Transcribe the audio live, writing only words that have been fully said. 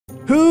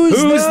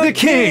Who's the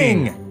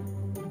king?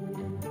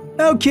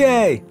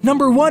 Okay,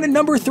 number 1 and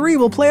number 3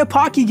 will play a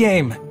Pocky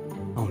game.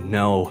 Oh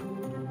no,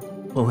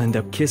 we'll end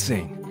up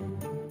kissing.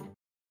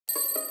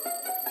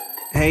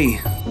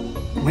 Hey,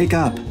 wake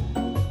up.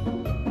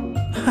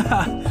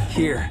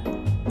 Here,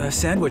 a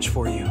sandwich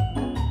for you.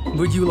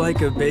 Would you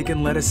like a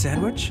bacon lettuce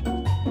sandwich?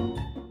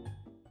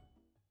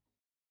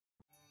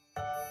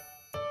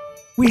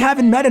 We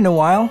haven't met in a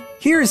while.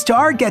 Here's to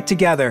our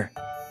get-together.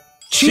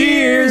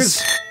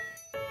 Cheers!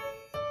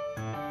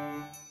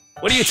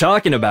 What are you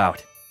talking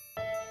about?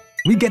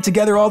 We get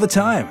together all the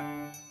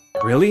time.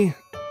 Really?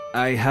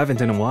 I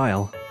haven't in a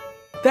while.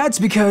 That's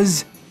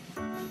because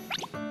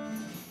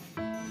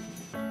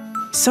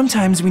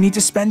sometimes we need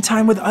to spend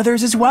time with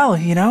others as well,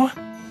 you know?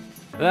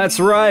 That's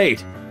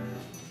right.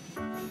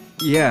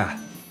 Yeah.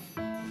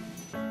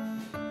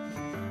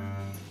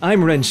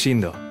 I'm Ren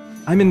Shindo.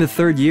 I'm in the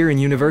 3rd year in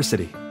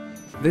university.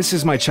 This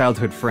is my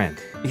childhood friend,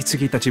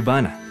 Itsuki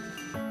Tachibana.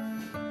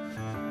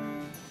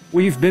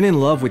 We've been in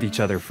love with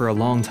each other for a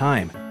long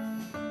time,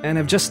 and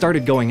have just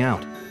started going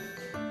out.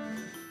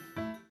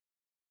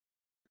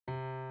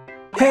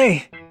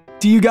 Hey,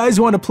 do you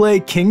guys want to play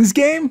King's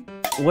Game?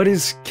 What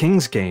is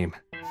King's Game?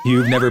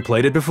 You've never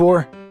played it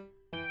before?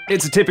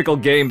 It's a typical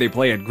game they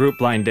play at group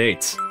blind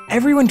dates.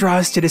 Everyone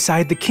draws to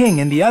decide the king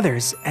and the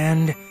others,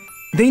 and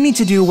they need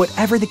to do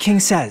whatever the king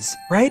says,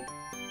 right?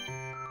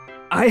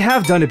 I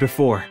have done it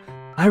before.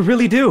 I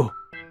really do.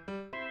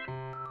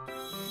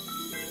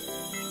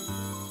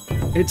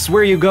 It's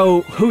where you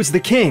go, who's the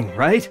king,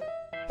 right?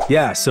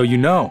 Yeah, so you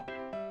know.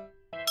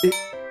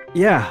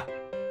 Yeah.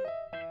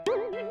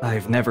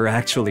 I've never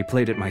actually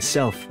played it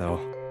myself, though.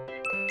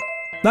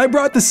 I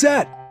brought the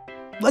set.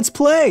 Let's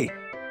play.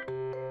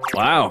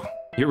 Wow,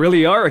 you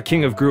really are a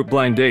king of group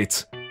blind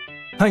dates.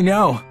 I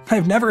know.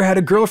 I've never had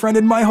a girlfriend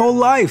in my whole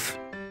life.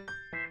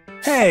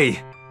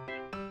 Hey.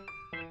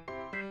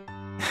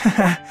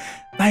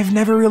 I've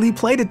never really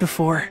played it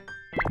before.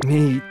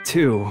 Me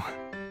too.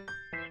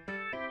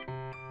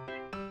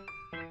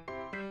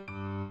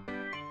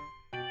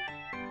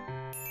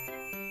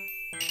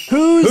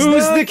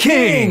 Who's the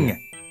king?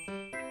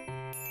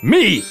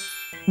 Me!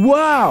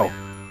 Wow!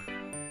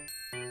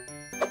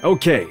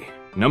 Okay,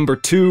 number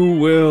 2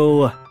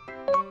 will...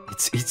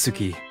 It's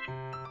Itsuki.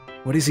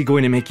 What is he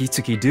going to make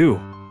Itsuki do?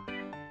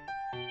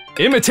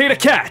 Imitate a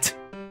cat!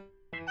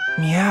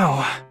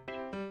 Meow.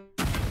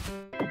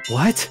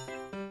 What?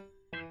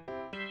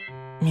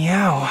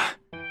 Meow.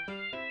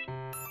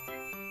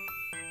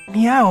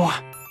 Meow.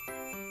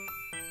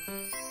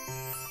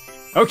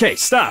 Okay,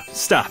 stop.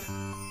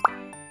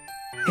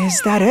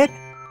 Is that it?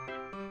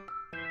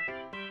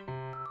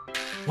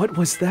 What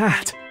was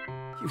that?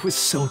 He was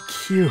so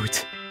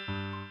cute.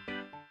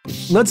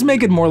 Let's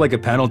make it more like a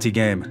penalty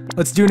game.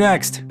 Let's do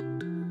next.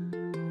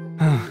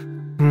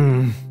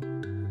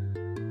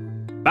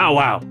 Bow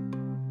wow.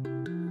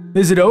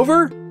 Is it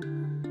over?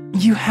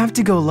 You have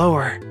to go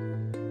lower.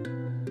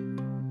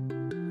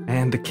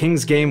 And the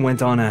King's Game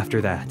went on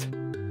after that.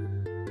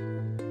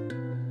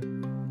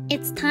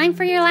 It's time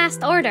for your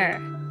last order.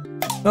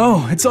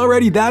 Oh, it's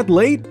already that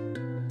late?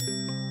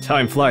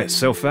 Time flies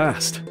so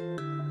fast.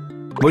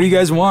 What do you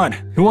guys want?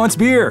 Who wants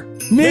beer?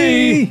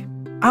 Me!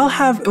 I'll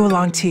have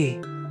oolong tea.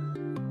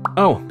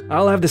 Oh,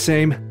 I'll have the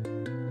same.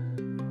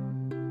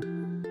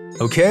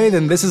 Okay,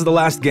 then this is the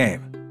last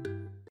game.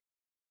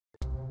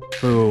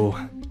 Ooh,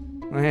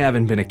 I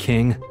haven't been a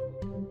king.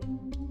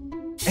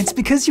 It's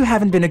because you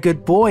haven't been a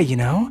good boy, you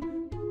know?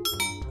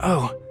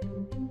 Oh.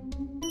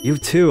 You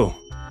too.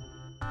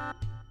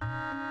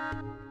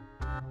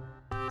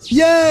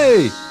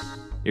 Yay!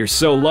 You're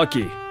so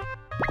lucky.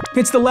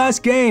 It's the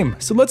last game,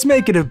 so let's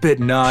make it a bit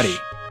naughty.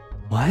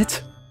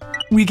 What?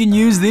 We can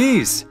use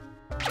these.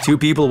 2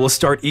 people will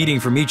start eating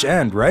from each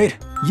end, right?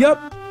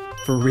 Yup.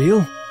 For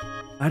real?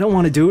 I don't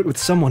want to do it with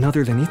someone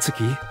other than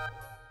Itsuki.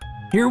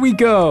 Here we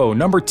go,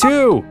 number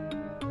 2.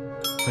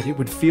 But it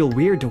would feel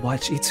weird to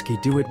watch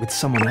Itsuki do it with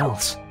someone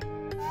else.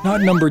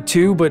 Not number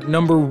 2, but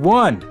number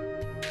 1.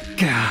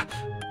 Gah.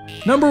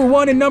 Number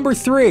 1 and number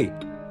 3.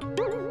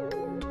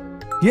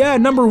 Yeah,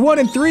 number 1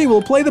 and 3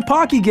 will play the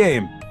Pocky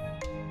game.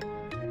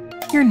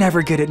 You're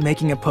never good at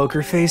making a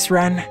poker face,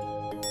 Ren.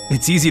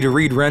 It's easy to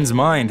read Ren's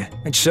mind.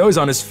 It shows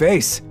on his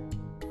face.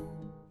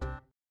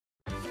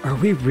 Are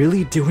we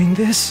really doing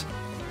this?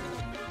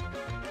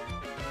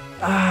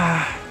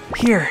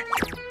 Here.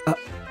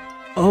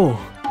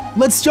 Oh.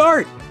 Let's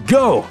start!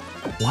 Go!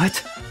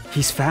 What?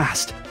 He's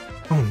fast.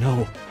 Oh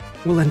no.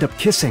 We'll end up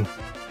kissing.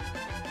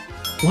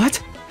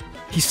 What?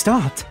 He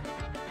stopped.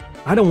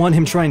 I don't want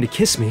him trying to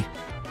kiss me.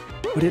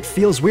 But it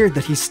feels weird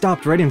that he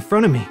stopped right in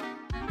front of me.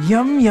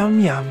 Yum, yum,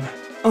 yum.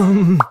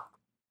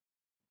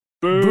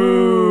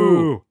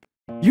 Boo!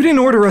 You didn't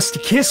order us to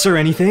kiss or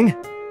anything.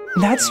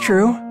 That's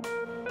true.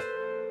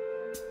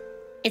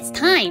 It's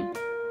time.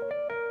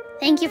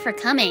 Thank you for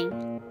coming.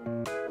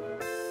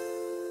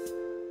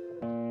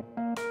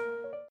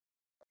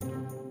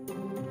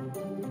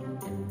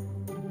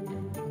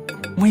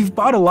 We've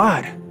bought a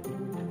lot.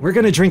 We're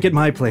gonna drink at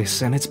my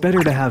place, and it's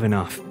better to have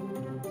enough.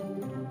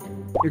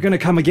 You're gonna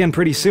come again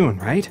pretty soon,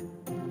 right?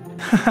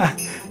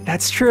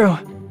 That's true.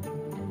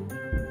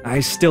 I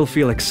still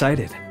feel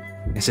excited.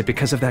 Is it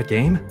because of that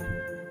game?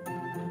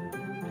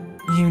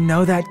 You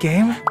know that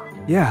game?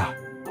 Yeah.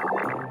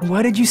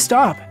 Why did you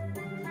stop?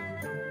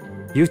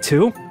 You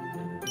too?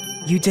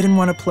 You didn't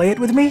want to play it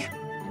with me?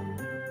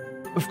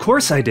 Of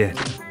course I did.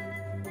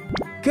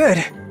 Good.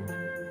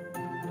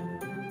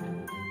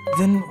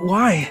 Then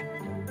why?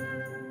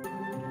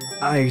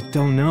 I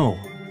don't know.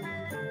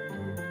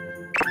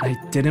 I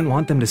didn't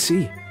want them to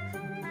see.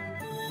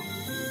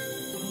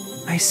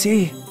 I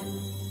see.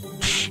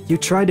 You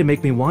tried to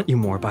make me want you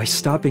more by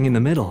stopping in the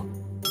middle.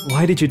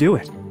 Why did you do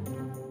it?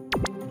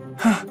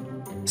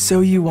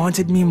 So you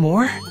wanted me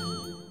more?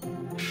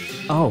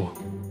 Oh.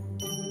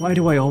 Why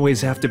do I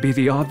always have to be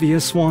the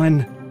obvious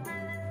one?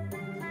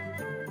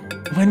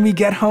 When we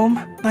get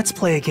home, let's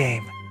play a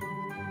game.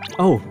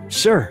 Oh,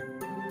 sure.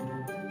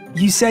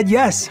 You said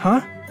yes,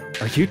 huh?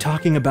 Are you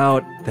talking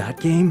about that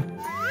game?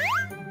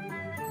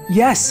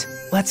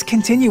 Yes, let's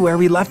continue where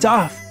we left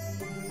off.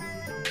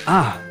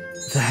 Ah,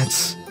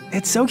 that's...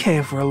 It's okay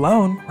if we're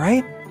alone,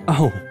 right?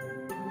 Oh.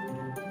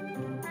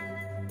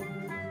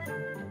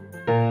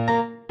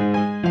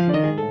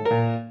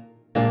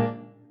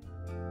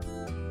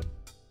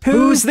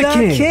 Who's the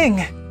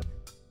king?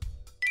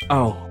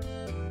 Oh.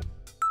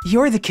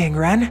 You're the king,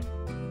 Ren.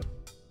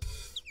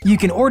 You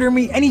can order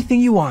me anything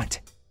you want.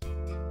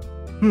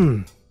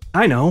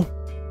 I know.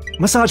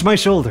 Massage my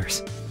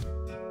shoulders.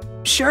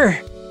 Sure.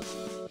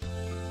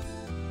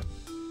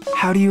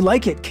 How do you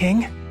like it,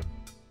 King?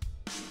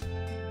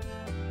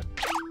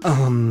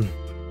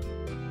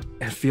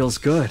 It feels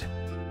good.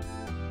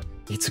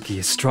 Itsuki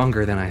is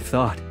stronger than I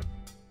thought.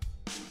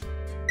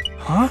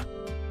 Huh?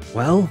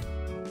 Well,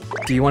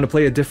 do you want to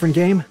play a different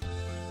game?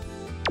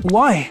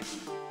 Why?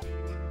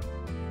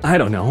 I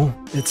don't know.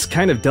 It's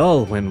kind of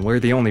dull when we're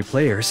the only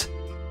players.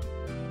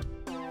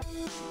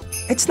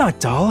 It's not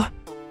dull.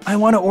 I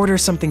want to order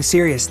something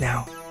serious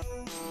now.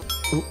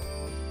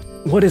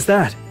 What is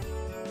that?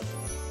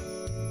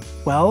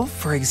 Well,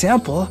 for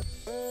example,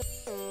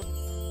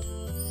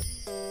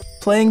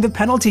 playing the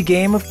penalty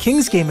game of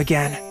King's Game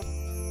again.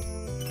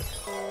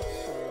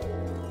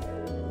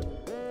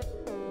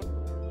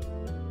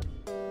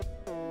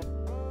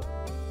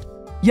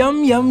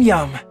 Yum, yum,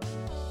 yum.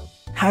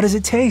 How does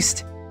it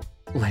taste?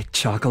 Like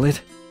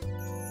chocolate?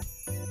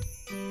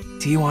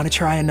 Do you want to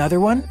try another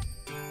one?